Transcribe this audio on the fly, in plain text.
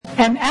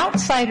An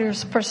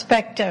outsider's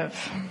perspective.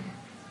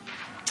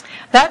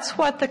 That's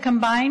what the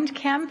combined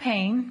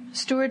campaign,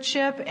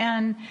 Stewardship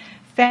and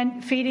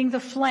Feeding the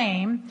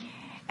Flame,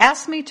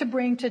 asked me to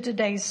bring to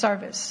today's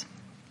service.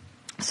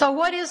 So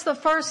what is the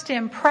first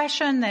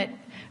impression that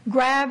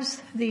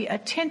grabs the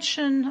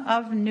attention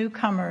of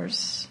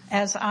newcomers,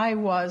 as I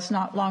was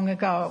not long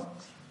ago?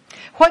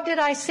 What did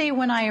I see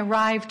when I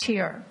arrived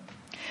here?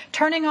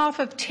 Turning off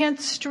of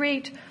 10th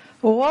Street,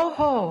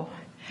 whoa,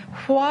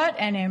 what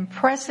an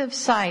impressive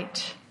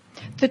sight.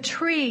 The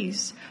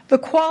trees, the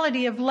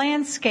quality of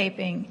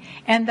landscaping,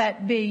 and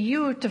that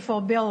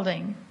beautiful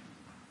building.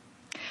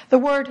 The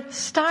word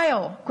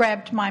style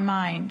grabbed my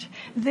mind,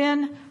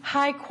 then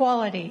high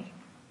quality.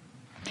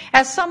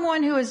 As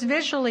someone who is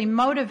visually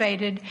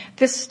motivated,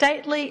 this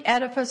stately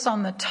edifice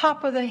on the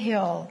top of the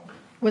hill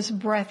was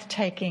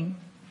breathtaking.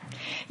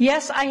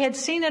 Yes, I had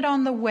seen it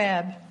on the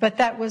web, but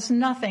that was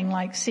nothing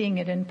like seeing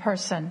it in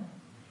person.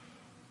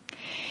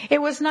 It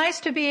was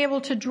nice to be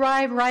able to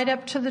drive right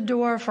up to the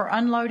door for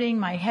unloading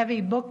my heavy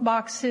book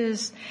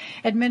boxes.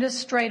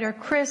 Administrator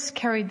Chris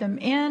carried them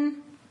in.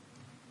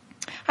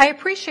 I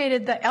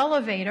appreciated the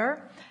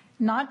elevator,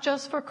 not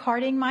just for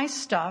carting my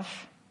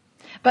stuff,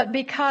 but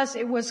because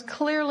it was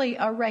clearly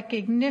a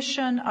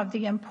recognition of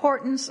the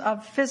importance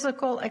of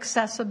physical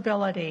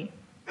accessibility.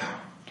 And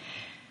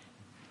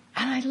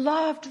I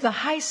loved the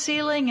high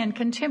ceiling and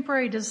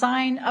contemporary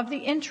design of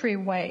the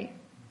entryway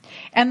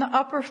and the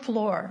upper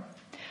floor.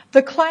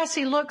 The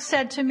classy look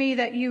said to me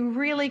that you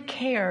really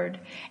cared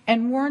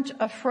and weren't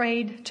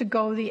afraid to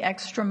go the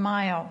extra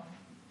mile.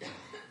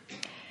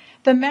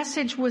 The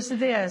message was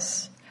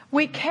this: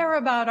 we care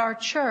about our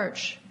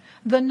church,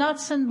 the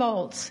nuts and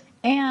bolts,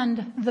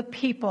 and the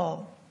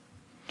people.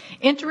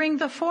 Entering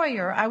the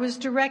foyer, I was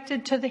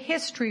directed to the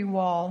history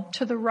wall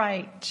to the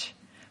right.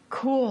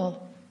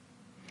 Cool.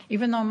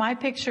 Even though my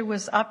picture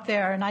was up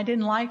there and I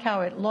didn't like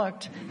how it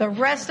looked, the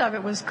rest of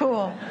it was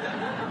cool.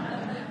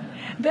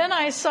 Then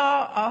I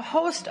saw a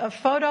host of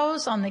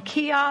photos on the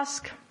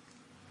kiosk,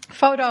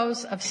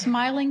 photos of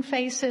smiling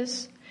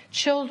faces,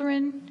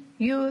 children,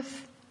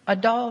 youth,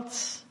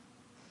 adults,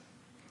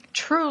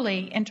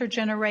 truly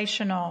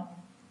intergenerational.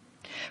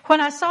 When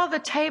I saw the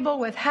table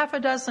with half a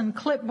dozen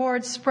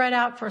clipboards spread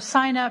out for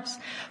sign-ups,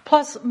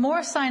 plus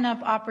more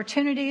sign-up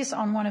opportunities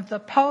on one of the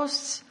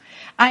posts,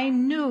 I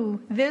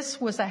knew this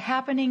was a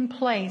happening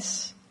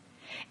place.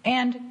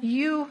 And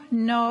you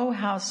know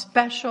how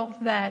special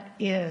that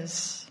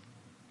is.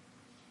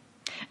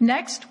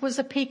 Next was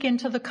a peek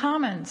into the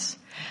Commons.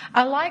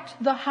 I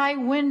liked the high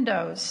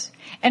windows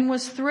and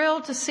was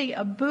thrilled to see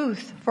a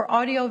booth for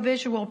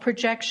audiovisual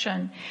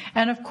projection.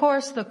 And of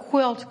course, the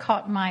quilt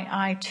caught my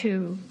eye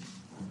too.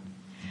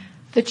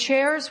 The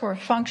chairs were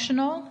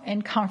functional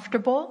and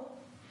comfortable.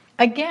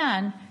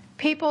 Again,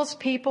 people's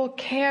people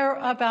care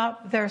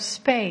about their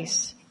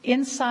space,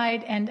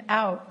 inside and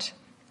out.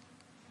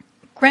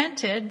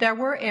 Granted, there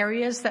were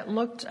areas that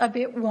looked a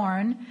bit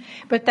worn,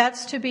 but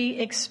that's to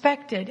be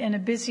expected in a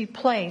busy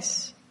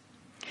place.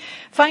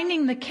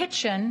 Finding the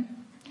kitchen,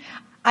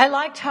 I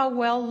liked how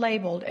well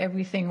labeled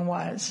everything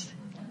was.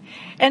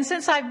 And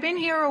since I've been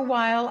here a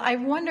while,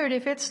 I've wondered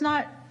if it's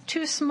not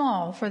too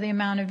small for the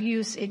amount of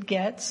use it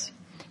gets,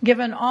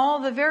 given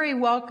all the very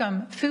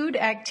welcome food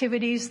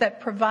activities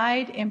that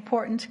provide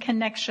important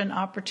connection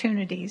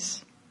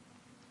opportunities.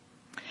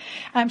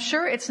 I'm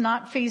sure it's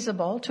not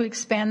feasible to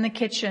expand the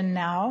kitchen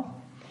now.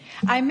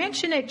 I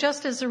mention it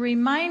just as a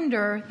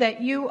reminder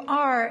that you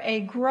are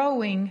a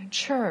growing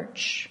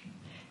church,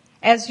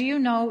 as you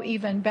know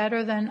even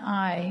better than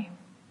I.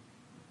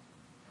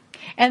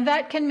 And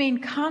that can mean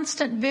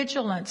constant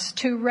vigilance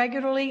to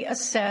regularly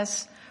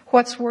assess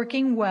what's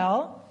working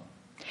well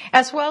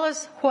as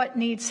what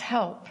needs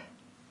help.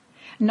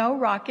 No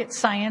rocket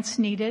science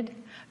needed,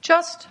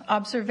 just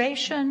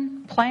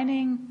observation,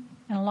 planning,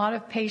 and a lot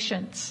of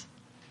patience.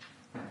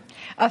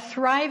 A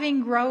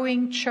thriving,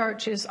 growing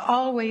church is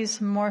always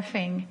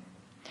morphing.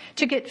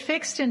 To get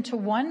fixed into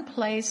one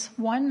place,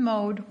 one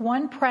mode,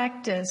 one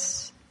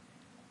practice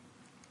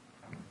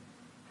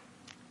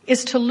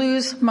is to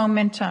lose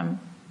momentum.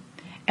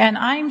 And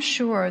I'm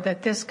sure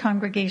that this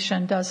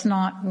congregation does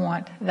not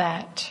want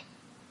that.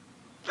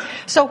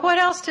 So what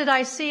else did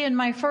I see in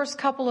my first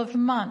couple of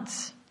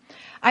months?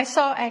 I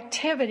saw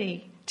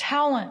activity,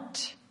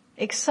 talent,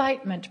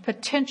 excitement,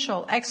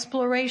 potential,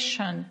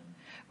 exploration,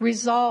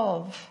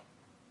 resolve.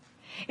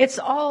 It's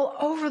all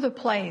over the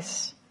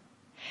place.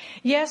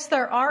 Yes,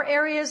 there are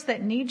areas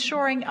that need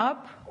shoring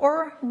up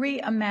or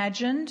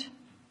reimagined,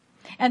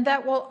 and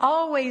that will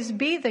always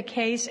be the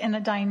case in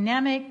a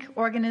dynamic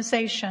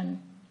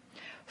organization.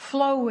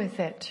 Flow with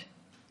it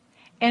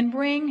and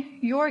bring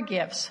your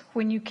gifts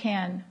when you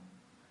can.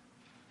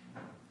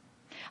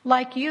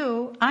 Like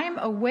you, I'm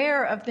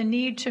aware of the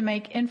need to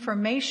make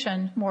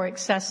information more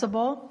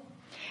accessible.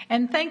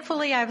 And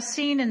thankfully, I've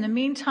seen in the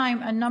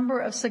meantime a number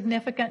of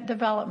significant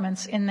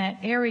developments in that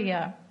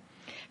area.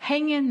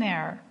 Hang in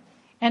there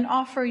and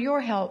offer your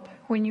help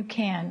when you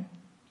can.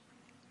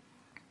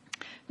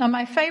 Now,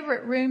 my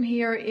favorite room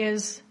here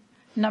is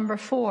number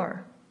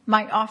 4,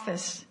 my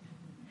office.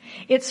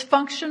 It's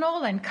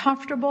functional and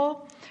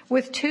comfortable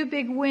with 2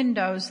 big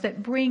windows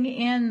that bring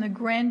in the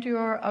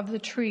grandeur of the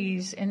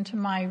trees into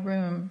my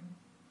room.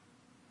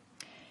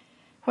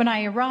 When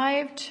I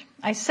arrived,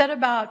 I set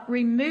about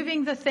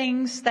removing the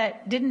things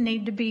that didn't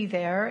need to be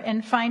there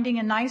and finding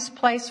a nice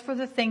place for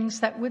the things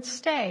that would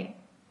stay.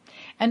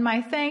 And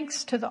my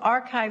thanks to the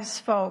archives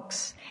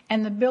folks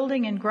and the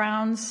building and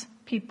grounds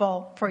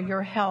people for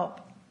your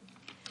help.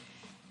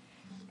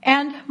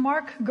 And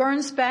Mark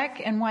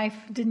Gernsback and wife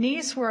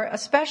Denise were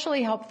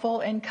especially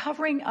helpful in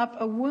covering up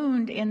a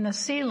wound in the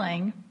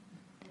ceiling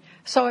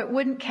so it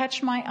wouldn't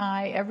catch my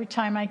eye every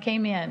time I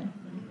came in.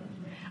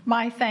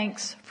 My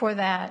thanks for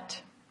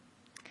that.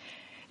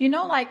 You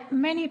know, like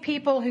many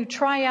people who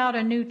try out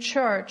a new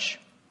church,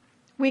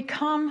 we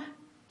come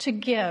to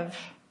give.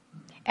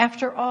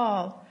 After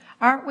all,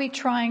 aren't we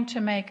trying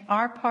to make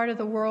our part of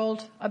the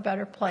world a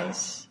better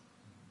place?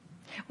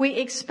 We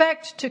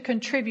expect to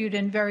contribute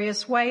in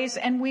various ways,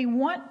 and we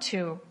want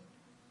to.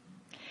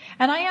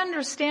 And I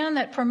understand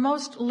that for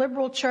most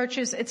liberal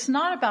churches, it's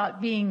not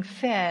about being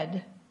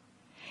fed.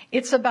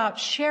 It's about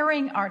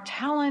sharing our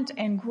talent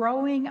and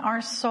growing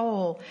our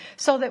soul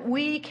so that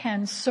we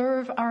can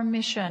serve our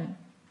mission.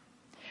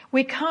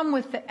 We come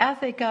with the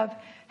ethic of,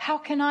 how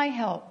can I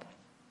help?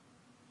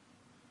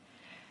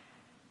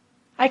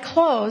 I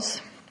close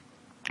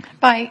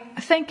by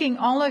thanking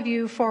all of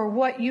you for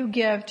what you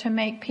give to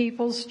make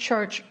People's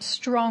Church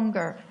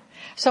stronger,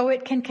 so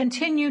it can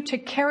continue to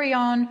carry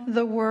on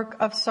the work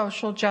of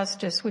social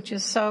justice, which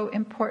is so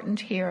important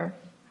here.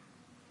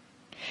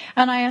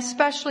 And I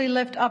especially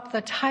lift up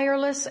the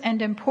tireless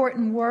and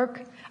important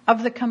work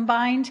of the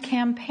Combined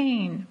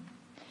Campaign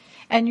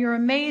and your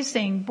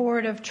amazing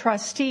Board of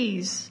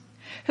Trustees,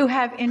 who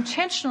have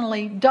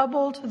intentionally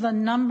doubled the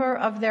number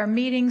of their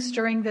meetings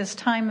during this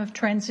time of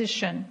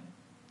transition.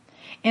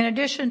 In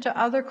addition to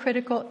other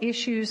critical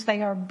issues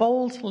they are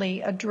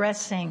boldly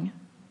addressing.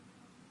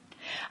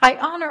 I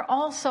honor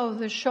also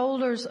the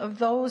shoulders of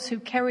those who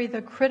carry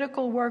the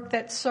critical work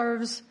that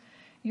serves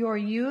your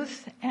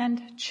youth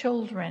and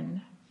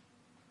children.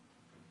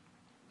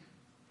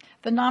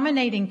 The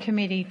nominating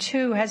committee,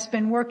 too, has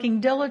been working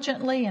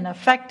diligently and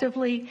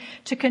effectively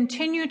to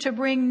continue to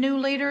bring new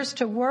leaders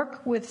to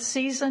work with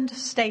seasoned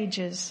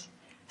sages.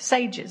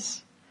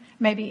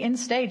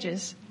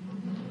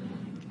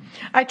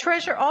 I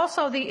treasure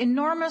also the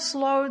enormous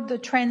load the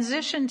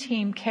transition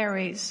team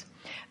carries.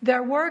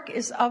 Their work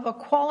is of a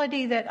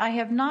quality that I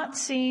have not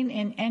seen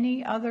in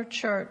any other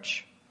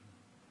church.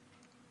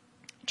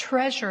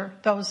 Treasure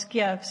those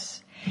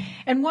gifts.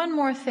 And one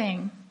more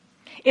thing.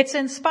 It's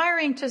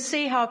inspiring to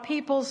see how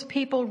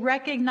people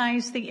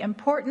recognize the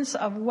importance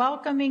of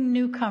welcoming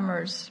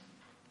newcomers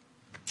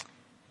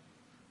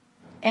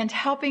and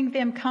helping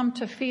them come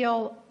to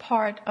feel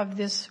part of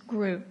this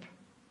group.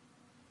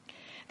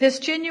 This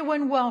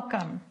genuine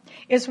welcome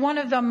is one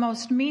of the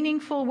most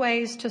meaningful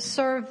ways to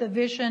serve the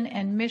vision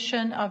and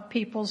mission of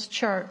People's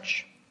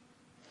Church.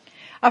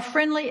 A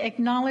friendly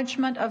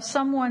acknowledgement of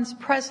someone's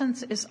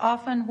presence is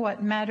often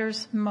what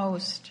matters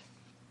most.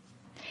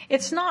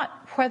 It's not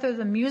whether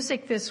the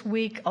music this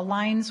week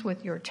aligns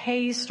with your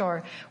taste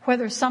or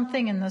whether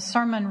something in the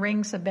sermon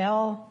rings a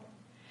bell.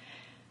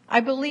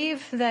 I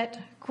believe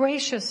that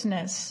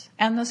graciousness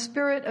and the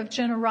spirit of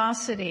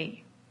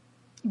generosity,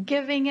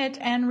 giving it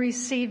and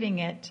receiving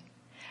it,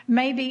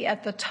 may be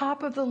at the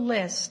top of the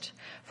list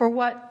for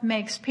what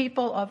makes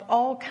people of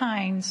all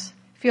kinds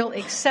feel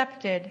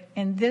accepted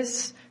in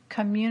this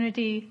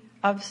community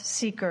of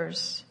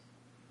seekers.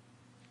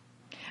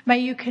 May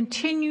you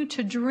continue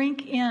to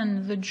drink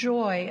in the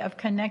joy of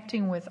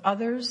connecting with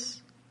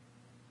others.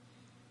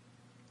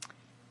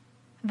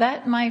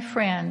 That, my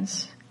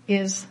friends,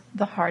 is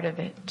the heart of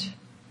it.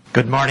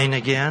 Good morning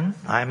again.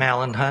 I'm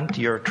Alan Hunt,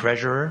 your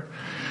treasurer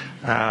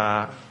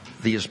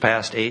these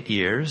past 8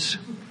 years.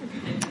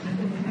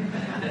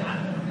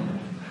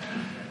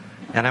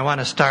 And I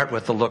want to start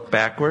with the look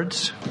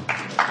backwards.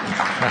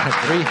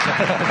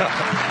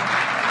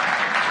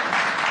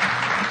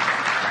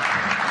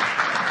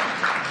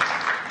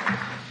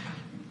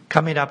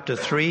 Coming up to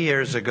 3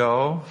 years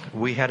ago,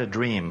 we had a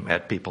dream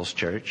at People's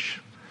Church.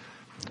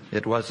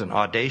 It was an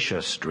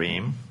audacious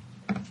dream.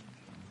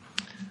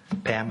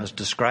 Pam has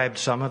described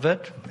some of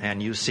it,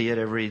 and you see it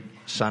every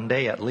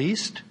Sunday at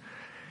least.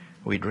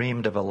 We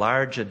dreamed of a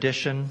large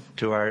addition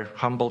to our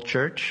humble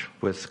church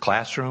with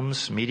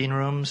classrooms, meeting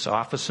rooms,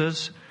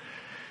 offices,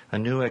 a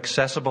new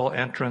accessible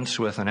entrance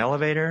with an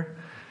elevator,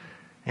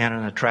 and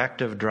an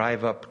attractive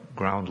drive-up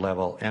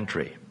ground-level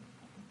entry.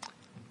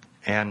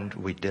 And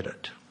we did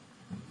it.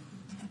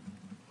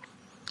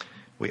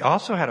 We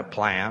also had a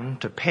plan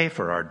to pay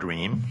for our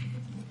dream.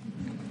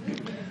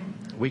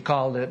 We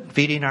called it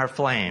Feeding Our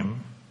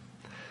Flame.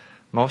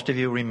 Most of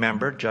you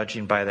remember,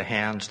 judging by the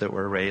hands that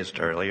were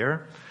raised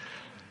earlier.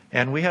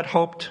 And we had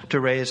hoped to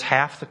raise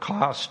half the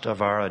cost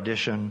of our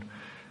addition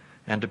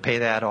and to pay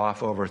that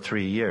off over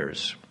 3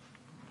 years.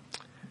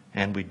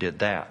 And we did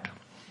that.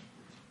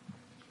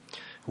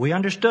 We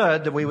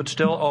understood that we would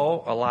still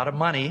owe a lot of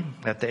money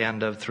at the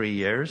end of 3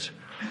 years.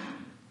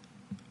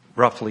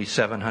 roughly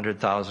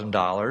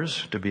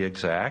 $700,000 to be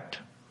exact.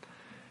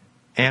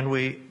 And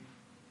we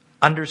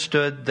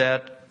understood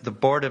that the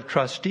Board of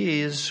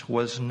Trustees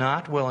was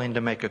not willing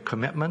to make a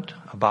commitment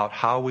about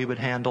how we would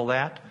handle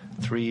that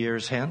 3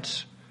 years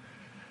hence.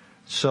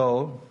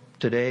 So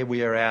today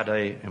we are at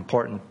an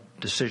important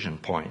decision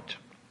point.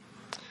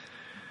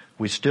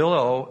 We still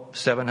owe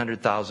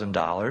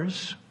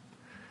 $700,000.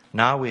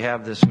 Now we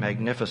have this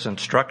magnificent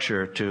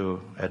structure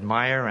to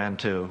admire and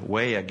to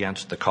weigh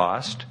against the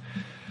cost.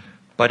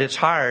 But it's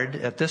hard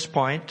at this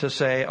point to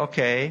say,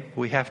 okay,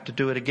 we have to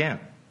do it again.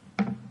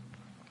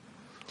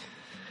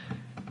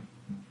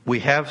 We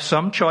have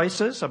some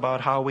choices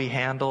about how we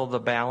handle the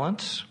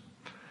balance.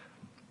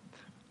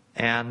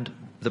 And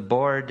the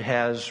board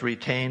has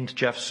retained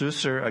Jeff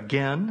Susser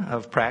again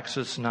of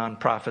Praxis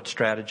Nonprofit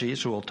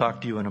Strategies, who will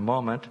talk to you in a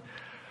moment,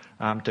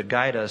 to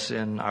guide us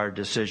in our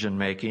decision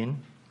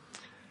making.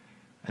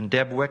 And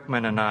Deb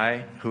Wickman and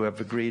I, who have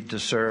agreed to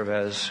serve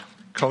as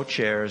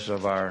co-chairs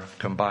of our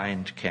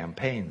combined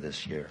campaign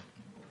this year.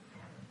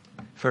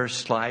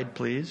 First slide,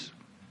 please.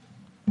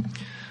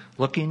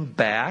 Looking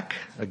back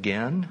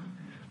again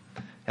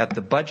at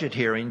the budget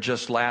hearing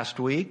just last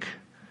week,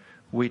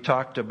 we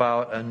talked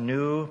about a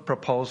new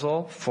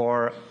proposal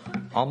for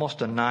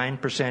almost a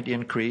 9%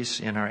 increase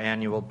in our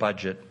annual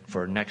budget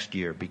for next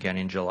year,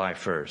 beginning July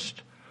 1st.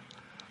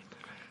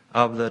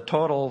 Of the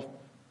total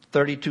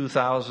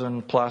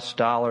 $32,000 plus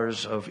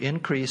of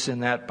increase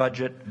in that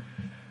budget,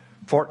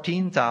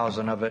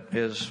 $14,000 of it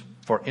is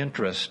for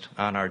interest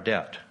on our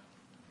debt.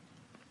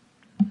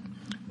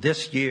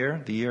 This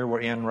year, the year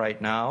we're in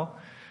right now,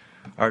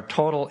 our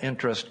total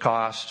interest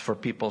cost for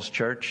People's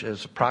Church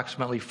is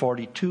approximately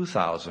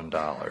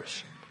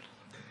 $42,000.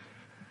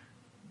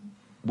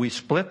 We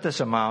split this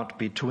amount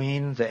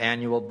between the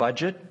annual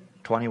budget,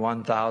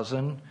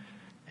 $21,000,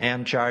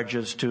 and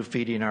charges to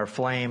Feeding Our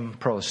Flame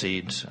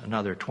proceeds,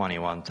 another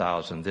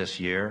 $21,000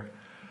 this year,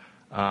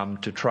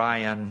 to try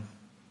and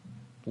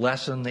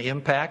lessen the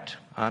impact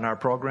on our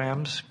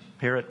programs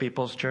here at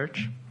People's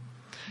Church.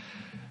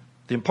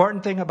 The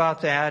important thing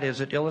about that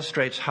is it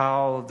illustrates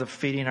how the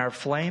Feeding Our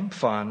Flame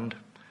fund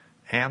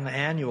and the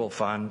annual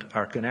fund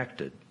are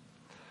connected.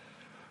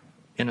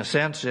 In a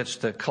sense, it's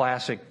the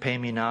classic pay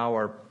me now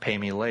or pay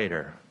me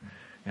later,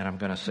 and I'm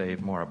going to say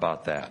more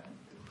about that.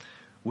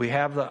 We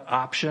have the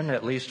option,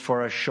 at least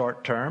for a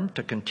short term,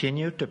 to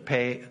continue to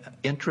pay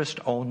interest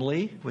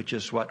only, which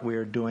is what we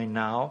are doing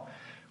now,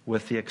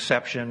 with the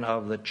exception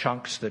of the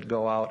chunks that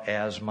go out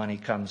as money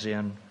comes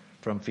in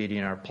from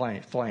Feeding Our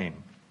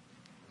Flame.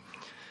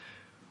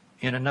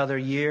 In another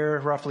year,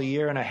 roughly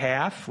year and a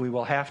half, we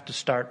will have to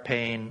start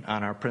paying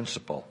on our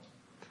principal.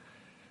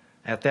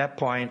 At that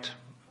point,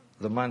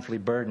 the monthly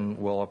burden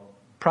will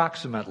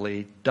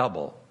approximately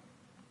double.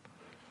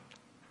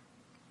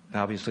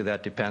 Obviously,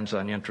 that depends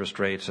on interest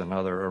rates and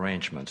other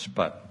arrangements.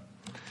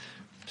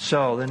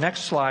 So the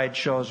next slide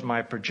shows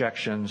my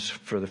projections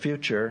for the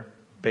future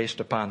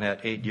based upon that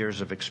 8 years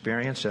of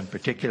experience, and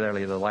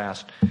particularly the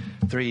last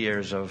 3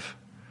 years of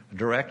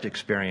direct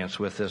experience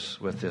with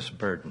this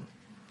burden.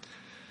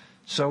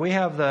 So we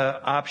have the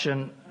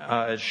option,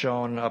 as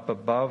shown up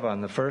above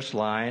on the first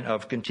line,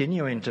 of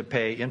continuing to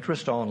pay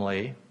interest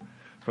only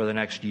for the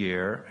next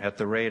year at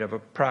the rate of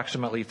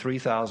approximately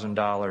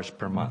 $3,000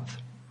 per month.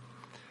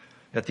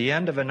 At the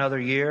end of another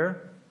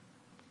year,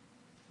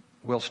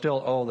 we'll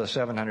still owe the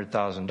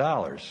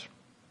 $700,000.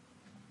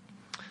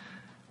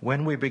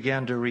 When we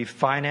begin to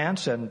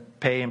refinance and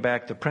paying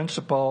back the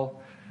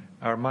principal,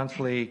 our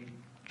monthly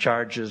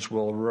charges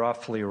will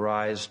roughly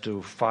rise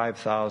to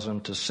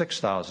 $5,000 to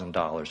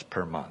 $6,000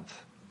 per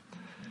month.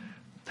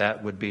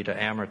 That would be to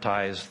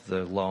amortize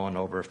the loan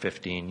over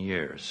 15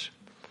 years.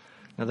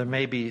 Now, there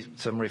may be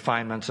some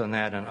refinements on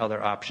that and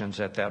other options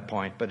at that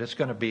point, but it's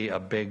going to be a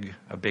big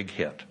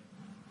hit.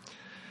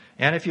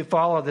 And if you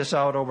follow this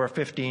out over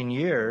 15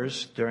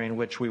 years, during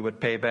which we would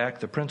pay back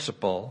the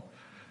principal,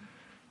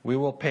 we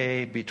will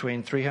pay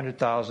between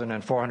 $300,000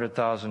 and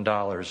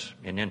 $400,000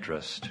 in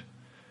interest,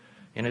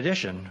 in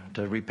addition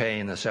to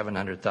repaying the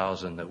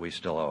 $700,000 that we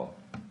still owe.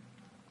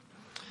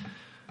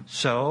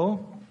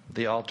 So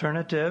the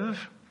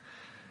alternative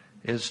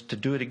is to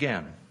do it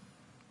again,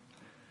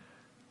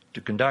 to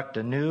conduct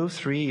a new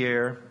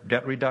 3-year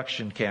debt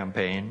reduction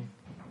campaign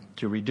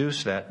to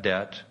reduce that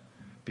debt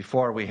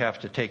before we have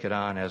to take it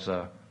on as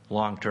a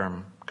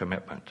long-term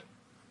commitment.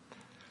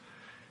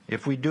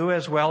 If we do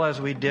as well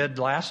as we did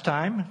last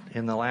time,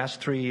 in the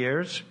last 3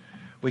 years,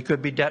 we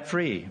could be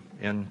debt-free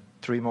in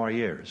 3 more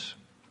years.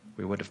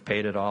 We would have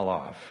paid it all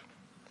off.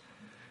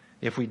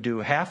 If we do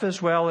half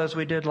as well as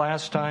we did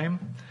last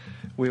time,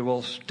 we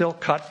will still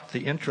cut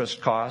the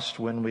interest cost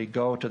when we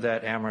go to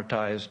that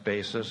amortized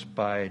basis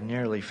by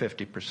nearly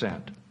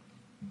 50%.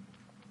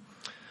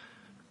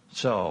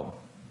 So,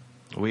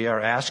 we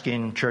are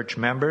asking church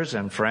members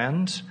and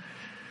friends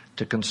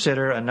to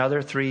consider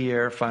another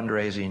 3-year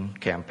fundraising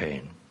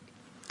campaign.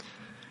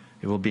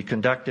 It will be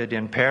conducted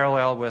in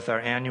parallel with our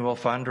annual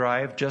fund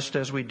drive, just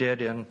as we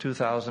did in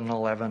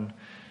 2011.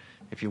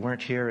 If you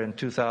weren't here in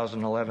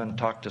 2011,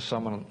 talk to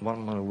someone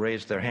who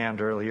raised their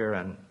hand earlier,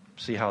 and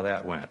See how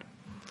that went.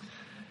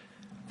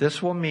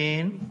 This will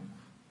mean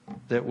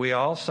that we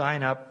all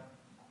sign up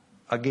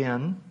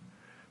again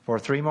for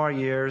 3 more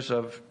years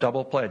of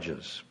double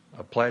pledges.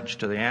 A pledge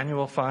to the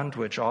annual fund,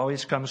 which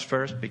always comes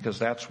first because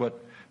that's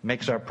what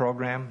makes our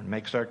program,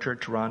 makes our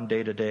church run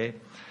day to day,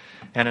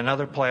 and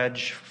another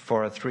pledge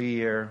for a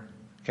 3-year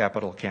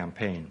capital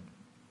campaign.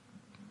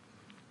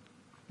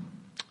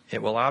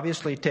 It will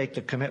obviously take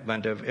the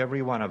commitment of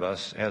every one of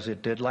us, as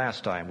it did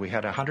last time. We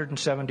had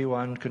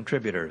 171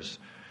 contributors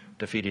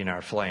to Feeding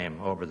Our Flame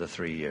over the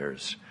 3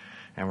 years,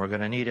 and we're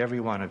going to need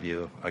every one of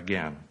you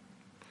again.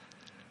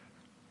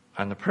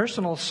 On the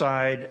personal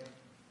side,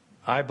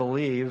 I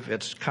believe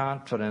it's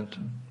confident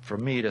for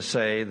me to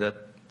say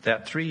that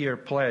 3-year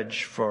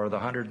pledge for the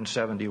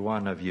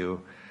 171 of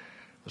you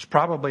was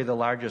probably the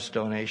largest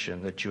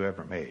donation that you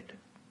ever made.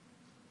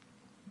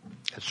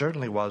 It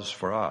certainly was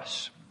for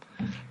us.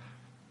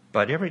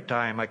 But every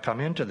time I come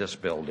into this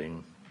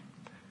building,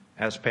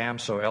 as Pam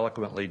so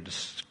eloquently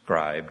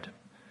described,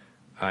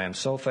 I am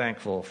so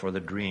thankful for the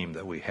dream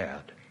that we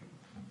had.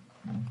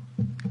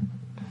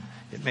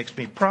 It makes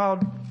me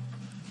proud,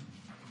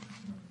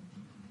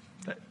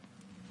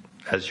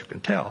 as you can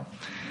tell,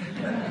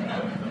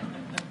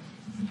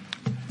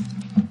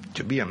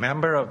 to be a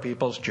member of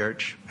People's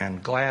Church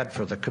and glad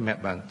for the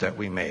commitment that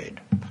we made.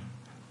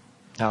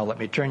 Now let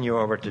me turn you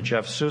over to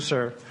Jeff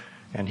Susser,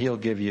 and he'll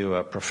give you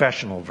a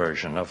professional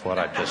version of what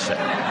I just said.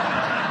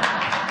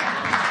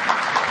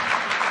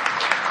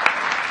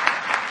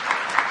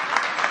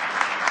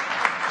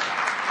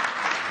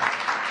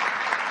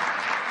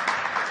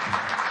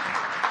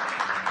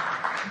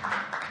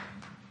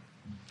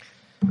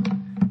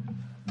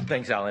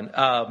 Thanks, Alan.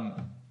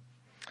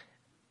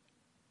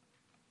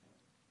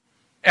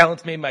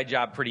 Alan's made my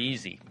job pretty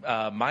easy.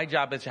 My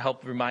job is to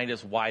help remind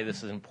us why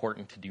this is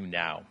important to do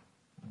now.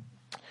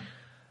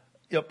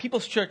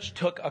 People's Church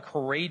took a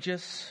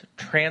courageous,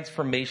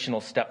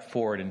 transformational step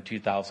forward in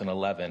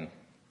 2011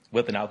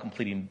 with the now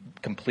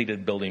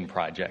completed building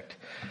project.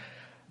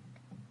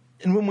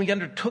 And when we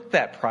undertook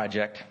that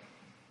project,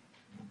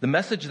 the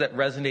message that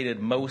resonated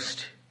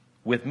most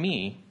with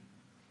me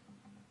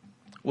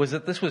was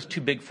that this was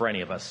too big for any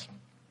of us,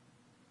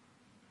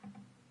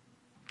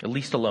 at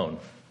least alone.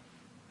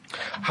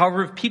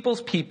 However, if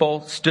People's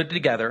people stood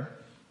together,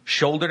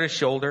 shoulder to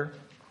shoulder,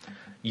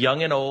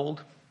 young and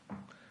old,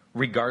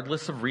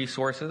 regardless of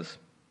resources,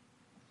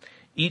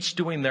 each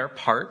doing their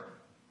part,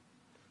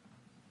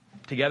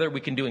 together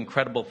we can do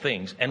incredible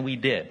things, and we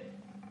did.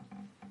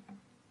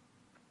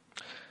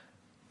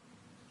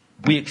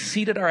 We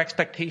exceeded our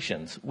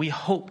expectations. We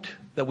hoped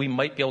that we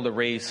might be able to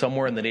raise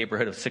somewhere in the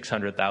neighborhood of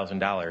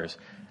 $600,000,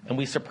 and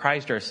we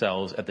surprised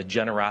ourselves at the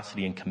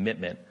generosity and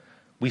commitment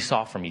we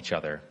saw from each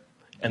other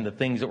and the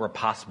things that were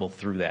possible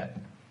through that.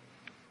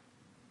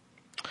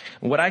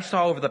 And what I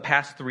saw over the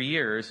past 3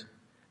 years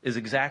is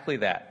exactly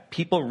that.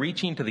 People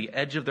reaching to the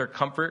edge of their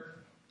comfort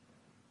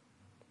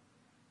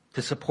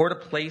to support a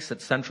place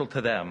that's central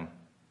to them,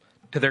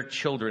 to their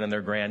children and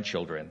their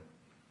grandchildren,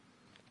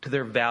 to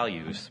their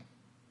values,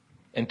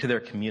 and to their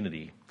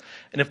community.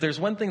 And if there's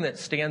one thing that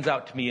stands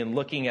out to me in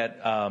looking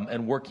at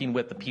and working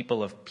with the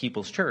people of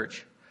People's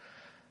Church,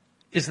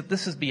 is that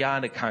this is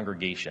beyond a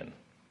congregation.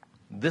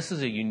 This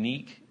is a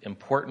unique,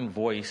 important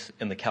voice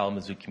in the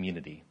Kalamazoo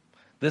community.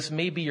 This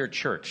may be your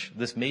church.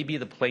 This may be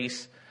the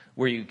place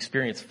where you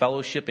experience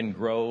fellowship and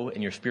grow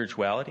in your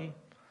spirituality,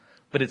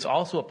 but it's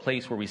also a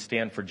place where we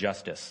stand for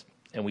justice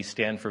and we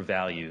stand for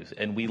values,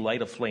 and we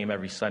light a flame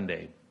every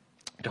Sunday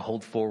to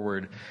hold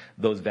forward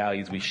those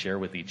values we share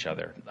with each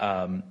other.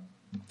 And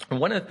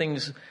one of the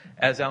things,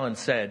 as Alan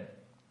said,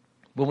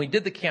 when we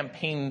did the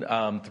campaign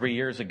 3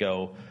 years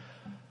ago,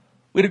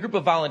 we had a group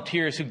of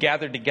volunteers who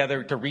gathered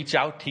together to reach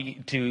out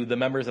to the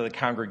members of the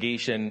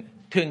congregation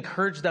to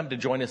encourage them to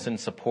join us in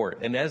support.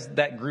 And as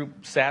that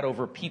group sat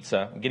over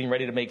pizza, getting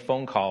ready to make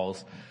phone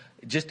calls,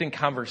 just in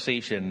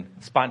conversation,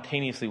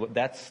 spontaneously,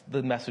 that's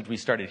the message we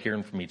started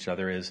hearing from each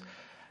other is,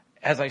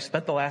 as I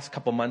spent the last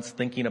couple months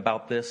thinking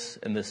about this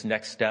and this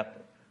next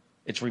step,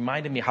 it's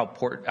reminded me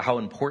how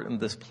important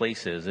this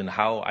place is and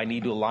how I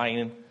need to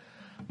align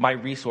my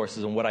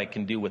resources and what I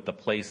can do with the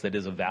place that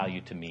is of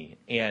value to me.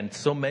 And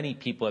so many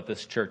people at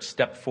this church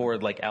stepped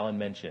forward, like Alan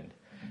mentioned,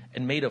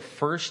 and made a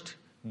first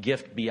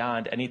gift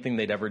beyond anything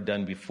they'd ever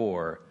done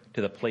before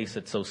to the place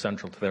that's so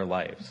central to their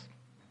lives.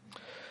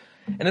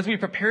 And as we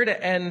prepare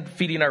to end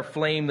Feeding Our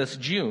Flame this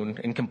June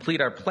and complete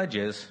our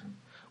pledges,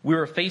 we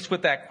were faced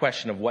with that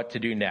question of what to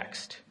do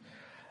next.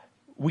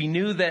 We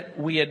knew that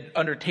we had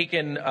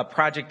undertaken a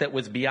project that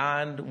was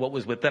beyond what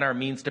was within our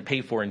means to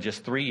pay for in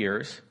just 3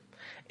 years.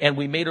 And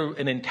we made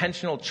an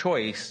intentional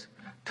choice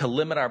to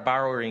limit our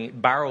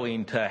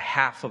borrowing to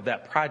half of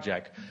that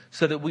project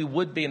so that we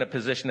would be in a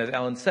position, as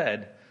Alan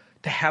said,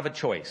 to have a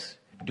choice.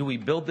 Do we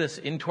build this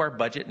into our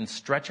budget and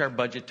stretch our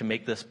budget to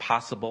make this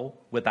possible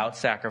without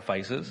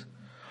sacrifices?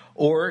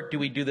 Or do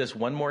we do this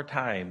one more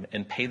time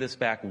and pay this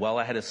back well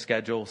ahead of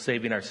schedule,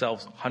 saving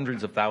ourselves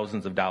hundreds of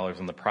thousands of dollars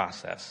in the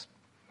process?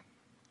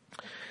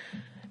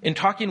 In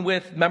talking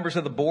with members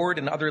of the board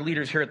and other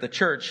leaders here at the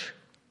church,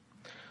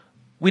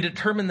 we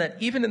determined that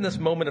even in this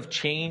moment of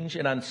change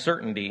and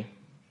uncertainty,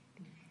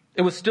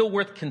 it was still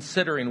worth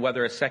considering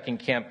whether a second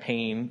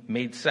campaign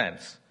made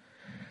sense.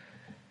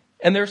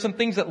 And there are some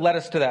things that led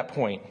us to that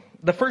point.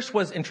 The first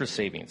was interest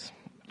savings.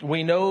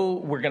 We know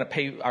we're going to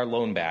pay our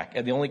loan back,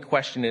 and the only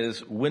question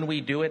is when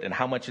we do it and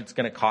how much it's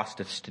going to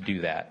cost us to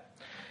do that.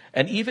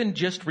 And even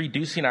just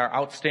reducing our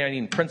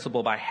outstanding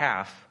principal by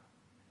half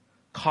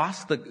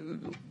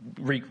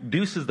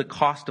reduces the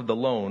cost of the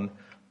loan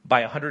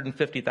by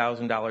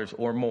 $150,000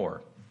 or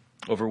more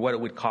over what it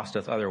would cost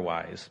us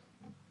otherwise.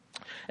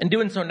 And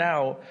doing so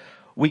now,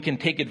 we can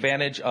take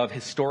advantage of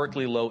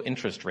historically low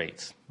interest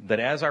rates. That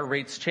as our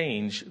rates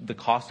change, the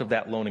cost of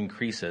that loan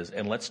increases.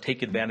 And let's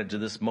take advantage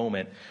of this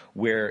moment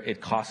where it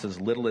costs as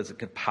little as it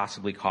could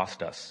possibly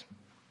cost us.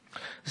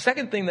 The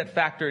second thing that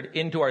factored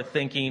into our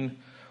thinking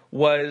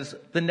was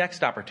the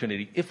next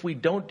opportunity. If we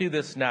don't do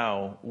this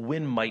now,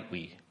 when might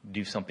we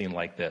do something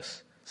like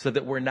this? So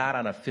that we're not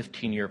on a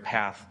 15-year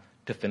path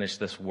to finish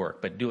this work,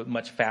 but do it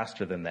much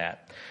faster than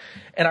that.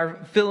 And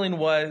our feeling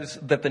was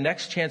that the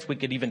next chance we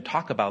could even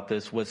talk about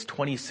this was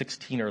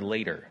 2016 or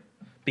later,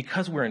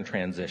 because we're in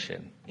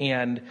transition.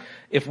 And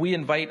if we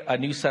invite a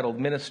new settled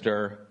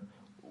minister,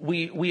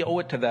 we owe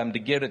it to them to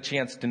give a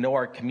chance to know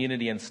our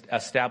community and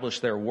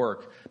establish their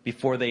work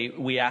before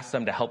we ask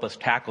them to help us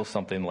tackle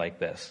something like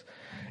this.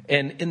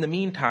 And in the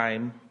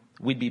meantime,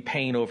 we'd be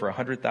paying over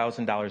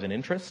 $100,000 in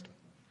interest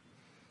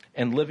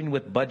and living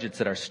with budgets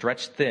that are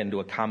stretched thin to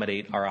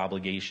accommodate our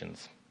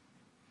obligations.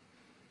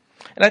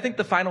 And I think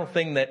the final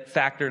thing that we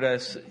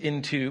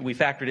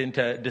factored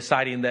into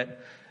deciding that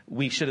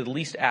we should at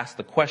least ask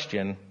the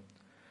question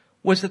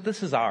was that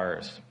this is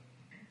ours.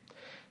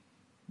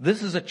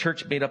 This is a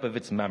church made up of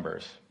its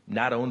members,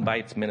 not owned by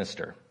its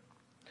minister.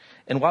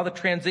 And while the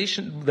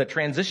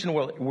transition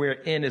we're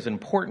in is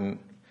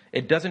important,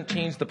 it doesn't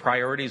change the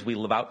priorities we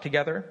live out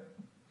together.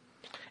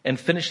 And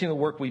finishing the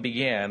work we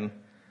began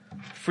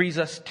frees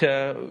us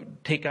to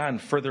take on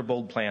further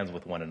bold plans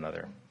with one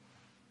another.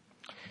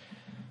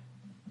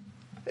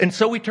 And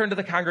so we turned to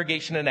the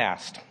congregation and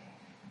asked,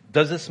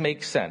 does this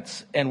make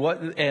sense?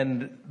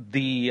 And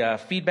the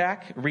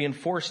feedback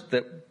reinforced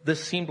that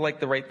this seemed like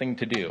the right thing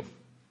to do.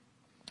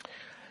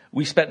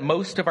 We spent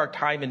most of our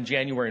time in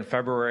January and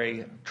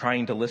February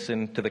trying to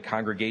listen to the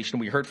congregation.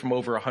 We heard from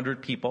over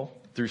 100 people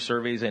through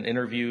surveys and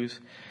interviews.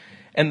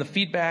 And the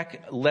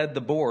feedback led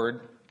the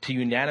board to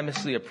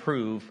unanimously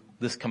approve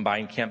this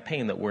combined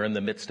campaign that we're in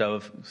the midst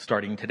of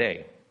starting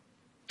today.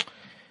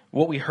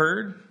 What we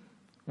heard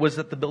was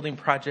that the building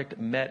project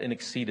met and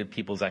exceeded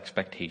people's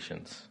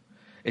expectations.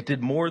 It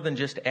did more than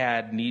just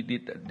add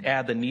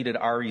the needed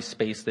RE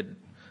space that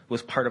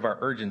was part of our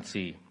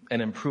urgency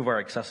and improve our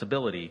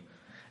accessibility.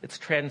 It's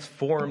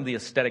transformed the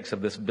aesthetics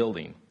of this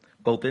building,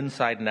 both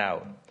inside and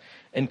out,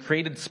 and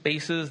created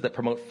spaces that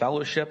promote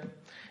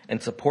fellowship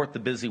and support the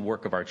busy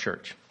work of our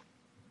church.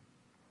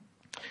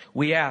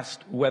 We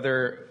asked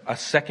whether a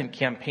second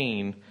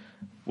campaign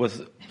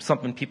was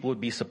something people would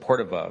be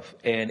supportive of,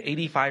 and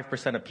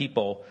 85% of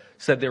people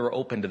said they were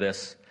open to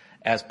this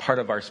as part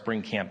of our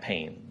spring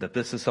campaign, that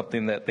this is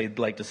something that they'd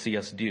like to see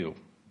us do.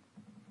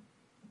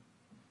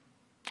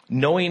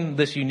 Knowing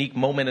this unique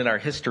moment in our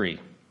history,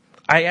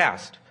 I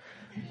asked,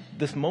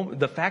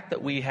 the fact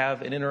that we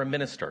have an interim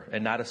minister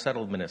and not a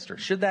settled minister,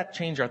 should that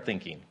change our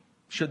thinking?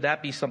 Should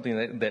that be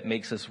something that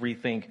makes us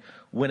rethink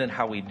when and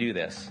how we do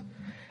this?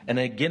 And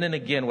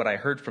again, what I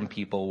heard from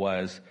people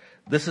was,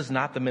 this is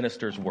not the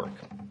minister's work,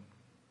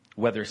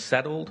 whether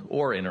settled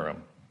or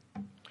interim.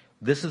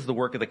 This is the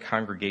work of the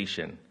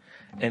congregation,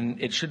 and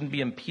it shouldn't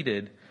be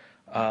impeded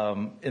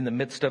in the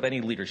midst of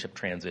any leadership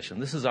transition.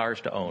 This is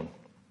ours to own.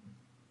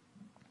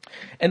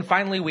 And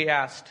finally, we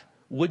asked,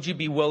 would you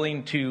be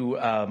willing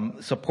to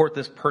support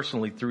this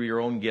personally through your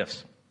own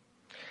gifts?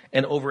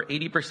 And over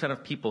 80%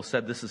 of people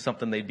said this is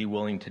something they'd be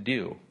willing to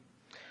do.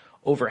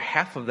 Over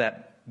half of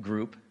that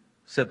group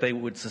said they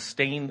would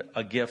sustain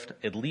a gift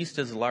at least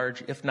as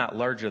large, if not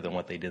larger, than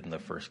what they did in the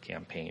first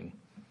campaign.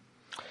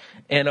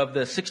 And of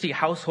the 60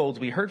 households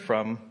we heard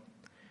from,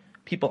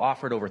 people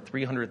offered over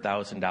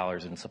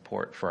 $300,000 in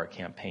support for our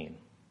campaign.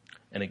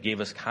 And it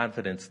gave us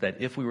confidence that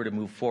if we were to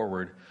move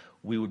forward,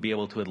 we would be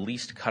able to at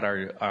least cut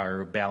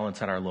our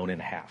balance on our loan in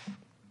half.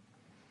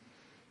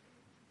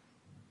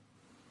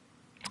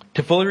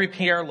 To fully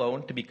repay our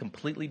loan, to be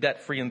completely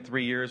debt-free in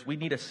 3 years, we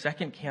need a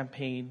second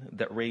campaign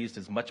that raised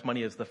as much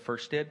money as the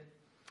first did.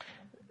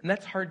 And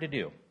that's hard to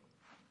do.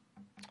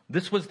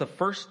 This was the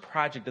first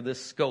project of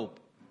this scope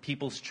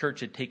People's Church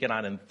had taken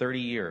on in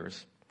 30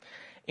 years.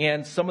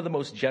 And some of the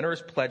most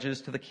generous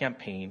pledges to the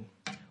campaign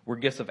were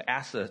gifts of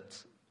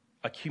assets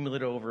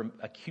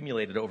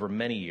accumulated over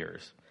many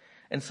years.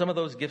 And some of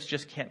those gifts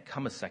just can't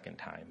come a second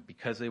time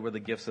because they were the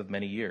gifts of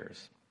many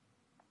years.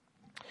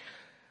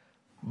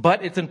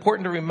 But it's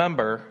important to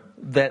remember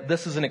that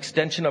this is an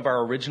extension of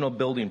our original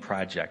building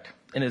project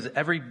and is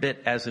every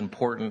bit as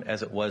important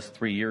as it was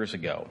 3 years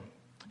ago.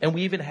 And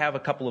we even have a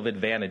couple of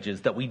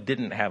advantages that we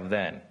didn't have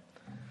then.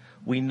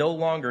 We no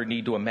longer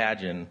need to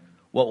imagine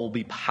what will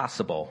be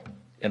possible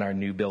in our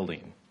new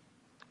building.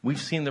 We've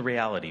seen the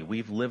reality.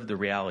 We've lived the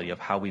reality of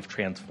how we've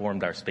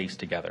transformed our space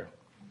together.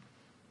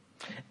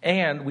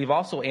 And we've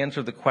also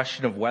answered the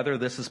question of whether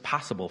this is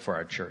possible for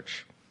our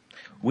church.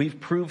 We've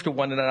proved to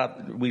one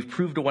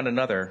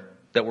another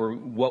that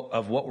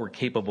what we're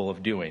capable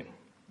of doing.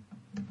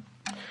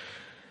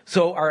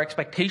 So our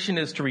expectation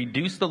is to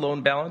reduce the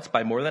loan balance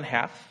by more than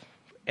half,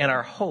 and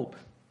our hope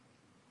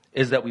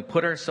is that we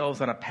put ourselves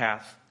on a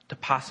path to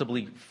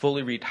possibly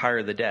fully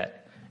retire the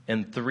debt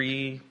in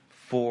 3,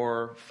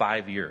 4,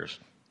 5 years.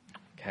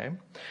 Okay?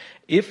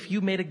 If you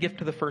made a gift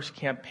to the first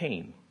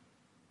campaign,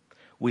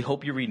 we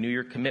hope you renew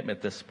your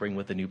commitment this spring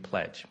with a new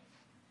pledge.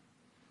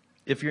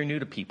 If you're new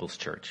to People's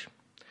Church,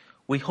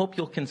 we hope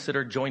you'll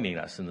consider joining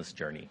us in this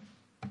journey.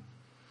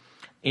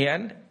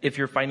 And if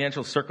your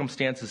financial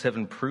circumstances have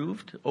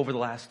improved over the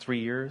last 3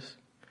 years,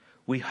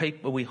 we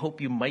hope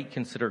you might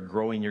consider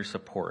growing your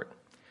support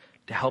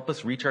to help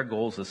us reach our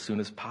goals as soon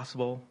as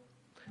possible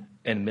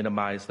and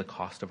minimize the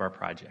cost of our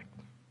project.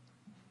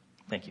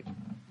 Thank you.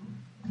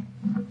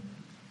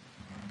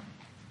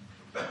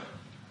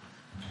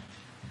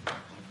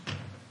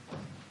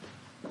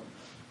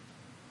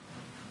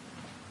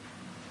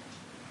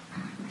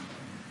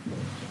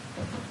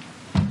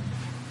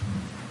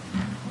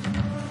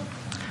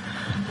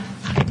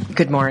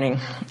 Good morning.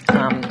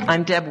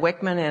 I'm Deb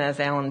Wickman, and as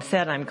Alan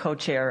said, I'm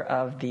co-chair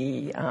of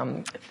the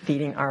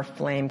Feeding Our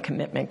Flame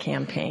Commitment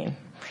Campaign.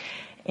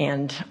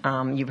 And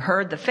you've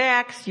heard the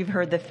facts, you've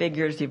heard the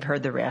figures, you've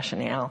heard the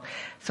rationale.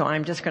 So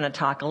I'm just going to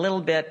talk a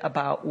little bit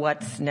about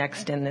what's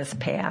next in this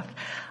path.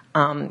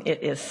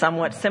 It is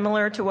somewhat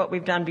similar to what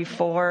we've done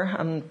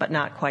before, but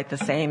not quite the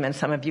same, and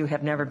some of you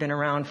have never been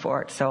around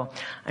for it, so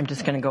I'm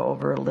just going to go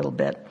over a little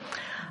bit.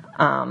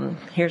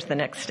 Here's the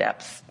next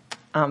steps.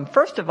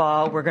 First of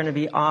all, we're going to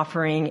be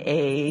offering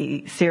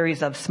a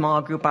series of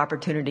small group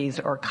opportunities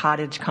or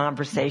cottage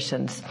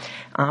conversations,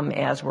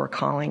 as we're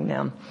calling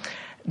them.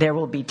 There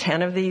will be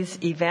 10 of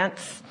these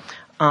events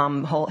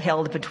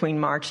held between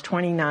March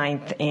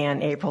 29th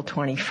and April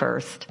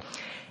 21st.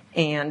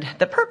 And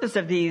the purpose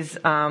of these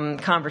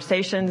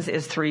conversations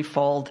is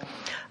threefold.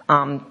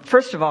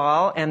 First of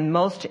all, and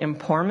most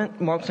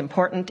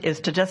important is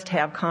to just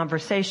have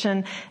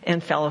conversation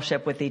and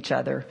fellowship with each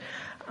other.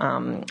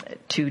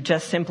 To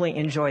just simply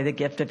enjoy the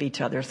gift of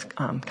each other's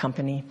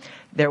company.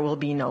 There will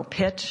be no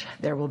pitch.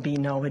 There will be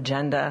no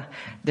agenda.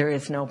 There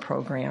is no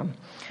program.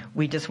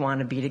 We just want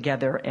to be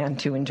together and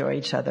to enjoy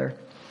each other.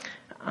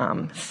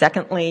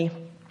 Secondly,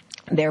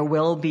 there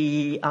will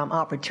be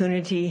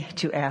opportunity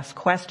to ask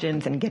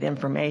questions and get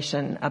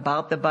information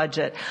about the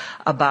budget,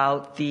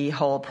 about the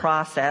whole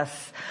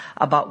process,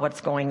 about what's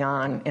going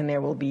on. And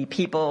there will be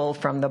people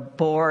from the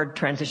board,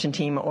 transition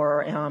team,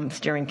 or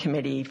steering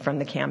committee from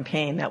the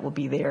campaign that will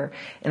be there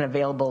and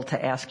available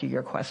to ask you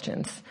your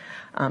questions.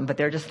 But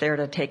they're just there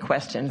to take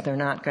questions. They're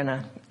not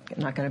gonna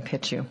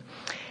pitch you.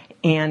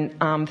 And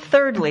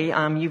thirdly,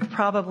 you've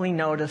probably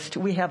noticed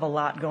we have a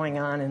lot going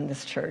on in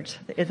this church.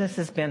 This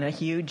has been a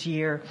huge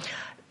year.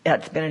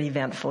 It's been an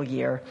eventful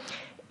year.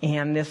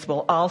 And this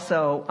will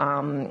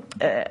also,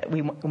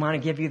 we want to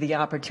give you the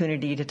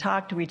opportunity to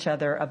talk to each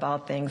other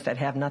about things that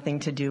have nothing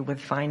to do with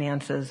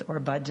finances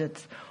or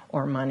budgets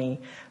or money,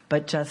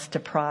 but just to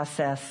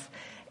process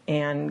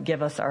and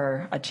give us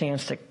a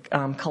chance to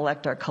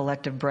collect our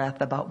collective breath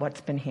about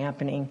what's been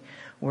happening.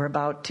 We're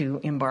about to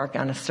embark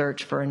on a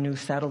search for a new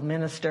settled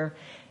minister,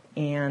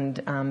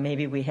 and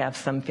maybe we have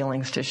some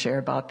feelings to share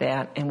about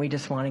that, and we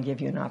just want to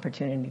give you an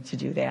opportunity to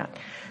do that.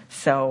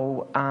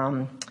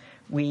 So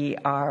we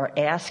are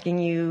inviting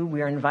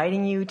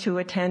you to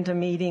attend a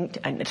meeting.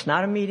 It's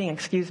not a meeting,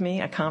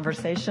 a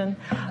conversation,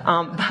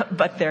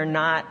 but they're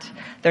not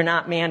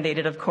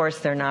mandated, of course,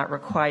 they're not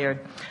required.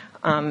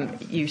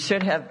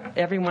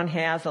 Everyone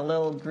has a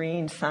little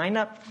green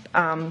sign-up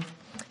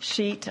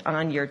sheet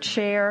on your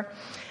chair.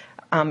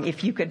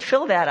 If you could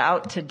fill that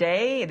out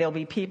today, there'll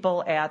be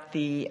people at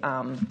the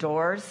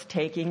doors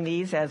taking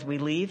these as we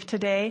leave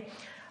today.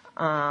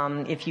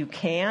 If you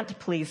can't,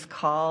 please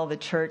call the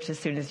church as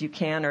soon as you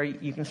can, or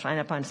you can sign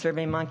up on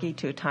SurveyMonkey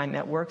to a time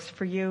that works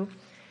for you.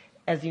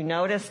 As you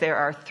notice, there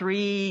are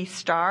 3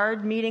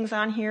 starred meetings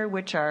on here,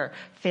 which are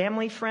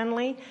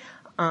family-friendly.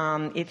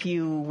 If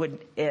you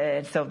would,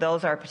 so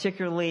those are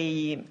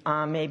particularly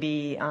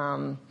maybe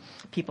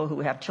people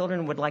who have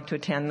children would like to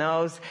attend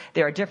those.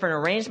 There are different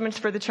arrangements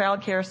for the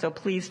child care, so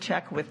please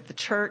check with the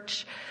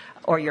church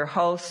or your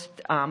host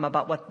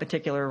about what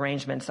particular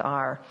arrangements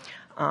are.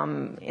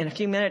 In a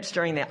few minutes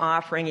during the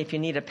offering, if you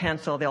need a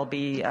pencil, there'll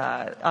be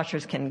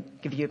ushers can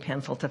give you a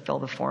pencil to fill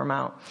the form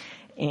out.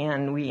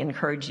 And we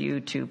encourage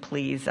you to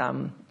please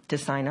to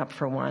sign up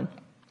for one.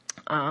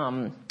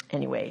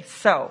 Anyway,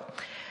 so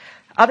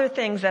other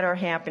things that are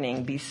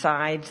happening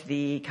besides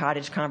the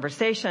cottage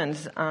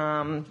conversations.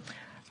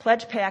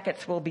 Pledge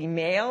packets will be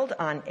mailed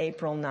on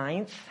April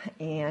 9th,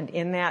 and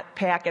in that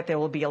packet there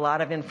will be a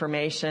lot of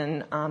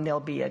information.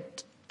 There'll be a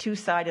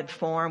 2-sided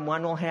form.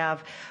 One will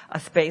have a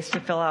space to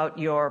fill out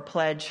your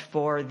pledge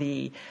for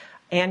the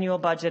annual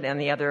budget, and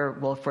the other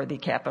will for the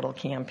capital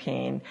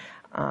campaign.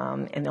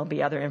 and there'll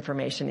be other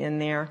information in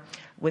there.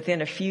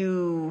 Within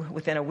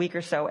a week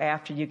or so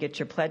after you get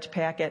your pledge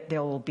packet,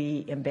 there will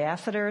be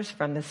ambassadors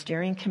from the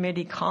steering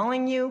committee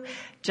calling you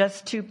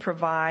just to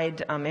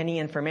provide any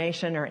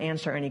information or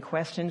answer any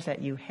questions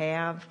that you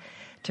have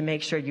to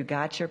make sure you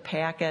got your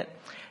packet.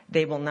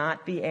 They will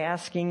not be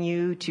asking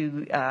you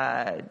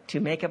to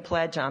make a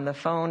pledge on the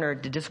phone or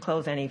to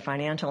disclose any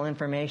financial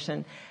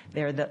information.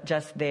 They're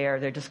just there.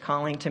 They're just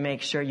calling to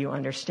make sure you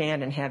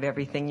understand and have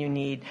everything you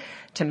need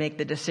to make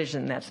the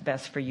decision that's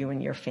best for you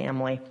and your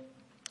family.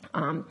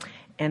 And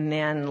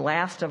then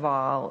last of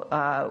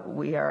all,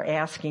 we are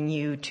asking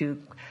you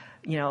to,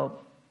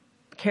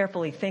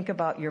 carefully think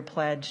about your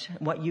pledge,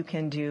 what you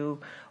can do,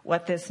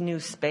 what this new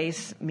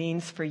space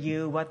means for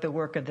you, what the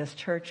work of this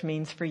church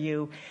means for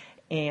you,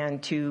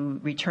 and to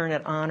return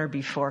it on or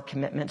before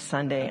Commitment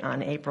Sunday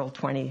on April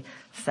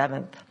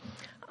 27th.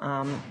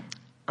 On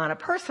a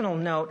personal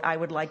note, I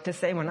would like to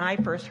say when I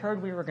first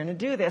heard we were going to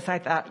do this, I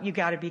thought, you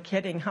got to be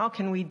kidding. How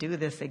can we do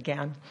this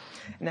again?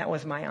 And that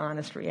was my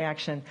honest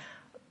reaction.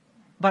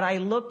 But I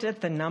looked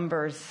at the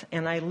numbers,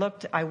 and I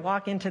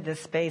walk into this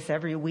space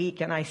every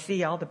week, and I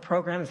see all the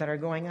programs that are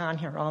going on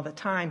here all the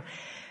time.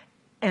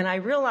 And I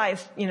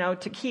realized,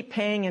 to keep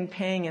paying and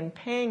paying and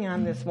paying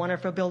on this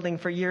wonderful building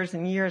for years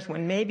and years,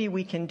 when maybe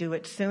we can do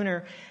it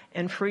sooner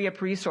and free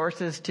up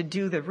resources to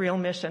do the real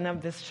mission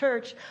of this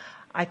church,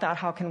 I thought,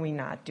 how can we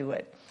not do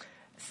it?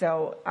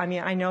 So,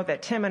 I know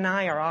that Tim and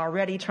I are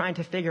already trying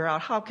to figure out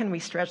how can we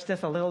stretch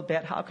this a little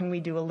bit? How can we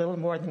do a little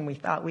more than we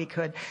thought we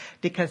could?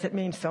 Because it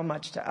means so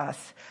much to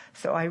us.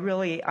 So I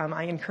really,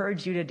 I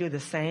encourage you to do the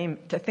same,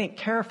 to think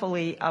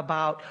carefully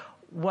about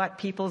what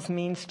People's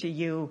means to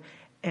you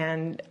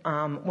and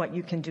what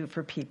you can do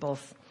for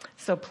People's.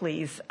 So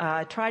please,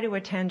 try to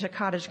attend a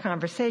cottage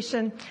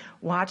conversation.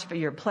 Watch for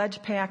your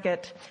pledge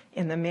packet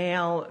in the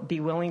mail. Be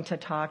willing to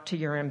talk to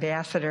your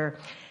ambassador.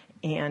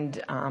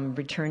 And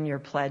return your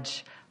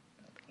pledge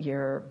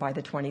by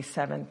the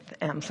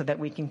 27th so that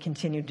we can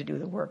continue to do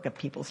the work of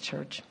People's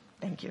Church.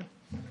 Thank you.